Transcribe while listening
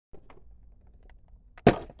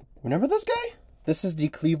Remember this guy? This is the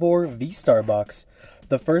Kleavor VSTAR box.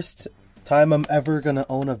 The first time I'm ever gonna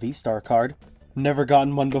own a VSTAR card. Never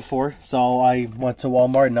gotten one before, so I went to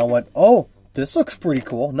Walmart and I went, oh, this looks pretty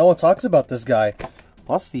cool. No one talks about this guy.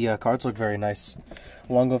 Plus the cards look very nice.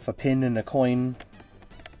 Along with a pin and a coin.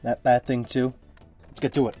 That thing too. Let's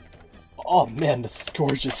get to it. Oh man, this is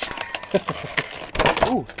gorgeous.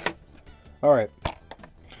 Ooh. Alright.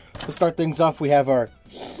 To start things off, we have our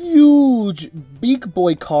huge Beak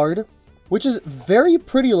Boy card, which is very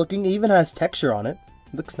pretty looking. It even has texture on it.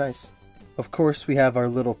 Looks nice. Of course, we have our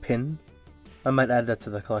little pin. I might add that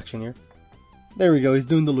to the collection here. There we go, he's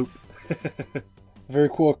doing the loop. Very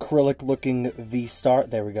cool acrylic looking VSTAR.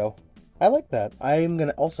 There we go. I like that. I'm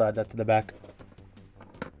gonna also add that to the back.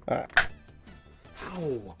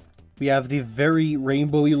 Ow. We have the very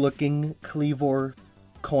rainbowy looking Kleavor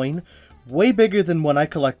coin. Way bigger than when I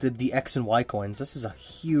collected the X and Y coins. This is a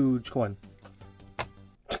huge coin.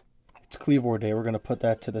 It's Kleavor Day. We're going to put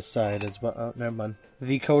that to the side as well. Oh, never mind.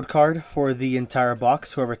 The code card for the entire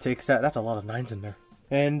box. Whoever takes that. That's a lot of 9s in there.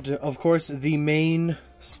 And, of course, the main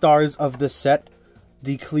stars of the set.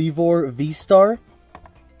 The Kleavor VSTAR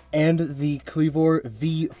and the Kleavor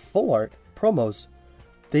V Full Art promos.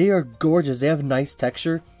 They are gorgeous. They have nice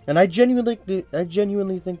texture. And I genuinely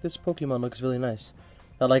think this Pokemon looks really nice.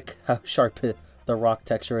 I like how sharp the rock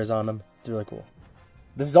texture is on them. It's really cool.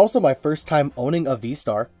 This is also my first time owning a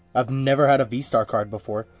VSTAR. I've never had a VSTAR card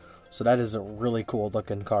before, so that is a really cool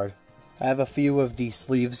looking card. I have a few of the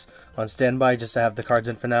sleeves on standby just to have the cards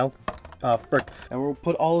in for now. And we'll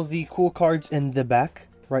put all of the cool cards in the back,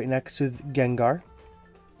 right next to Gengar.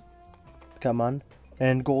 Come on.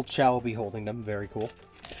 And Gold Chow will be holding them. Very cool.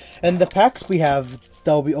 And the packs we have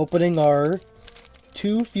that we'll be opening are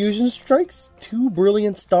 2 Fusion Strikes, 2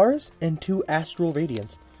 Brilliant Stars, and 2 Astral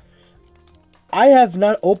Radiance. I have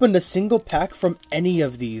not opened a single pack from any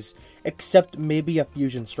of these, except maybe a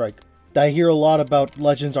Fusion Strike. I hear a lot about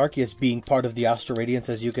Legends Arceus being part of the Astral Radiance,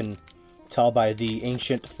 as you can tell by the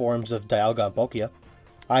ancient forms of Dialga and Palkia.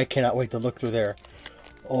 I cannot wait to look through there.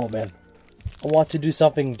 Oh man. I want to do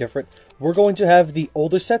something different. We're going to have the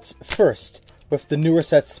older sets first, with the newer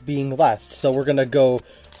sets being last. So we're going to go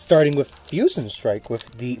starting with Fusion Strike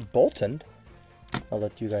with the Bolton. I'll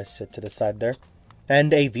let you guys sit to the side there.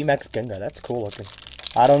 And a VMAX Gengar. That's cool looking.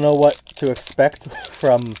 I don't know what to expect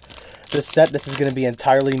from this set. This is going to be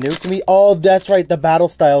entirely new to me. Oh, that's right. The battle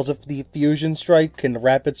styles of the Fusion Strike and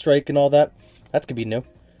Rapid Strike and all that. That's going to be new.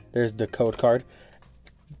 There's the code card.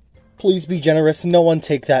 Please be generous. No one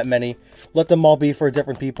take that many. Let them all be for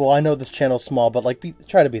different people. I know this channel's small, but like,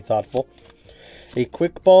 try to be thoughtful. A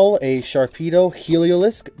Quick Ball, a Sharpedo,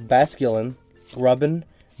 Heliolisk, Basculin, Grubbin,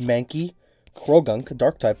 Mankey, Krogunk,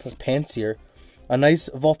 Dark-type, Pansear, a nice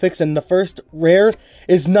Vulpix, and the first rare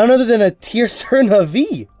is none other than a Tiercerna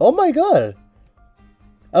V. Oh my god.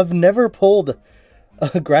 I've never pulled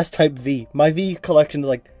a Grass-type V. My V collection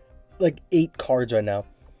is like 8 cards right now.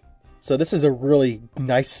 So this is a really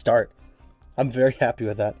nice start. I'm very happy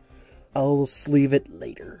with that. I'll sleeve it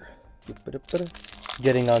later.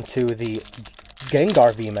 Getting onto the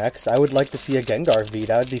Gengar VMAX. I would like to see a Gengar V.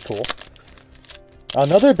 That would be cool.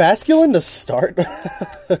 Another Basculin to start?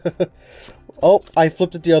 Oh, I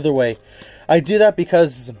flipped it the other way. I do that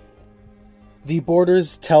because the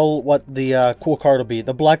borders tell what the cool card will be.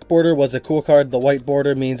 The black border was a cool card. The white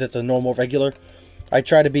border means it's a normal regular. I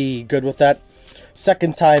try to be good with that.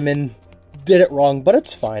 Second time in, did it wrong, but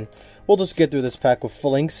it's fine. We'll just get through this pack with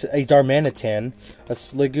Flinks, a Darmanitan, a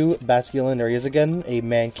Sliggoo, Basculin, there he is again, a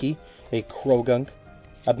Mankey, a Krogunk,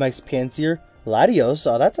 a nice Pansear, Latios,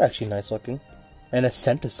 oh that's actually nice looking, and a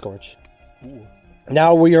Centiskorch. Ooh.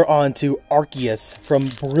 Now we are on to Arceus from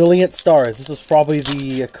Brilliant Stars. This was probably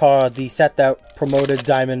the set that promoted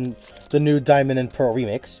Diamond, the new Diamond and Pearl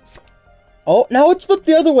remakes. Oh, now it's flipped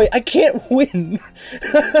the other way. I can't win.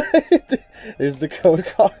 There's the code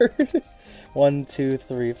card. 1, 2,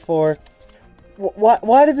 3, 4.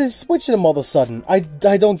 Why did they switch them all of a sudden? I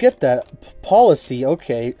don't get that. Policy,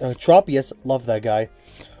 okay. Tropius, love that guy.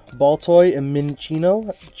 Baltoy,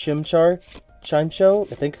 Minccino,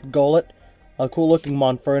 Chimcho, I think, Golett, a cool looking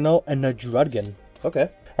Monferno, and a Drudgen. Okay.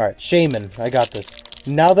 Alright, Shaman, I got this.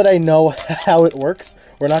 Now that I know how it works,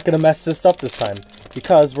 we're not going to mess this up this time,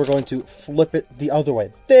 because we're going to flip it the other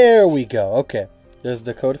way. There we go. Okay. There's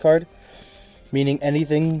the code card, meaning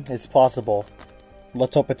anything is possible.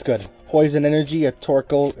 Let's hope it's good. Poison Energy, a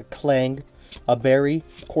Torkoal, a Clang, a Berry,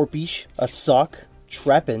 Corpiche, a Sock,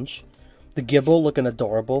 Trapinch, the Gibble looking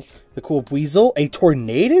adorable, the cool Weasel, a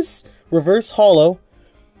Tornadus, Reverse Hollow,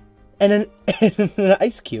 and an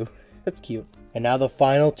Ice Cube. That's cute. And now the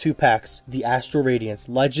final 2 packs, the Astral Radiance,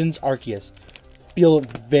 Legends Arceus. feel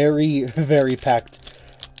very, very packed.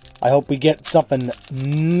 I hope we get something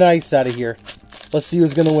nice out of here. Let's see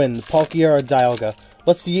who's gonna win, Palkia or Dialga.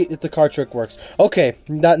 Let's see if the card trick works. Okay,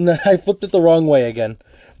 I flipped it the wrong way again.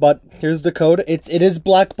 But here's the code. It is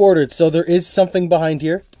black bordered, so there is something behind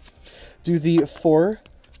here. Do the 4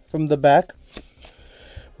 from the back.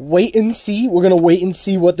 Wait and see. We're gonna wait and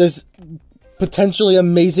see what this potentially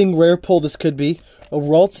amazing rare pull this could be. A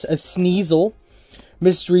Ralts, a Sneasel,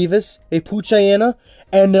 Misdreavus, a Poochyena,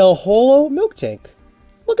 and a Holo Milk Tank.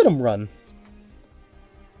 Look at him run.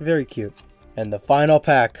 Very cute. And the final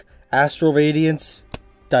pack, Astral Radiance,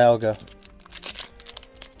 Dialga.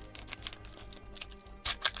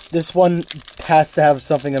 This one has to have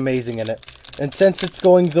something amazing in it. And since it's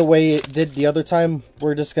going the way it did the other time,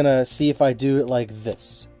 we're just gonna see if I do it like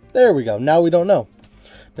this. There we go. Now we don't know.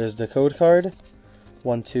 There's the code card.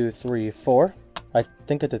 1, 2, 3, 4. I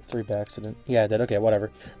think I did 3 by accident. Yeah, I did. Okay,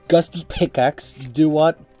 whatever. Gusty Pickaxe,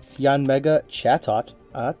 Duat, Yanmega, Chatot.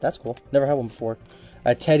 That's cool. Never had one before.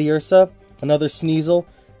 Teddiursa, another Sneasel,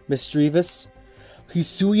 Misdreavus,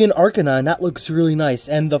 Hisuian Arcanine. That looks really nice.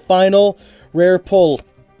 And the final rare pull,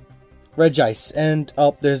 Regice. And,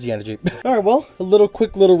 oh, there's the energy. Alright, well, a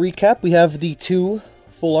quick little recap. We have the 2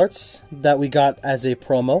 full arts that we got as a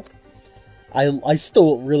promo. I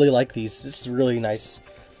still really like these. This is really nice.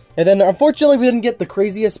 And then, unfortunately, we didn't get the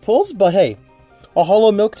craziest pulls, but hey, a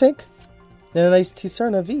Holo Milk Tank and a nice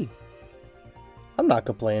Tisarna V. I'm not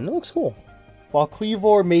complaining. It looks cool. While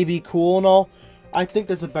Kleavor may be cool and all, I think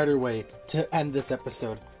there's a better way to end this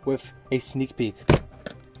episode with a sneak peek.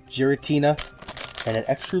 Giratina and an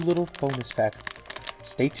extra little bonus pack.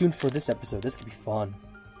 Stay tuned for this episode. This could be fun.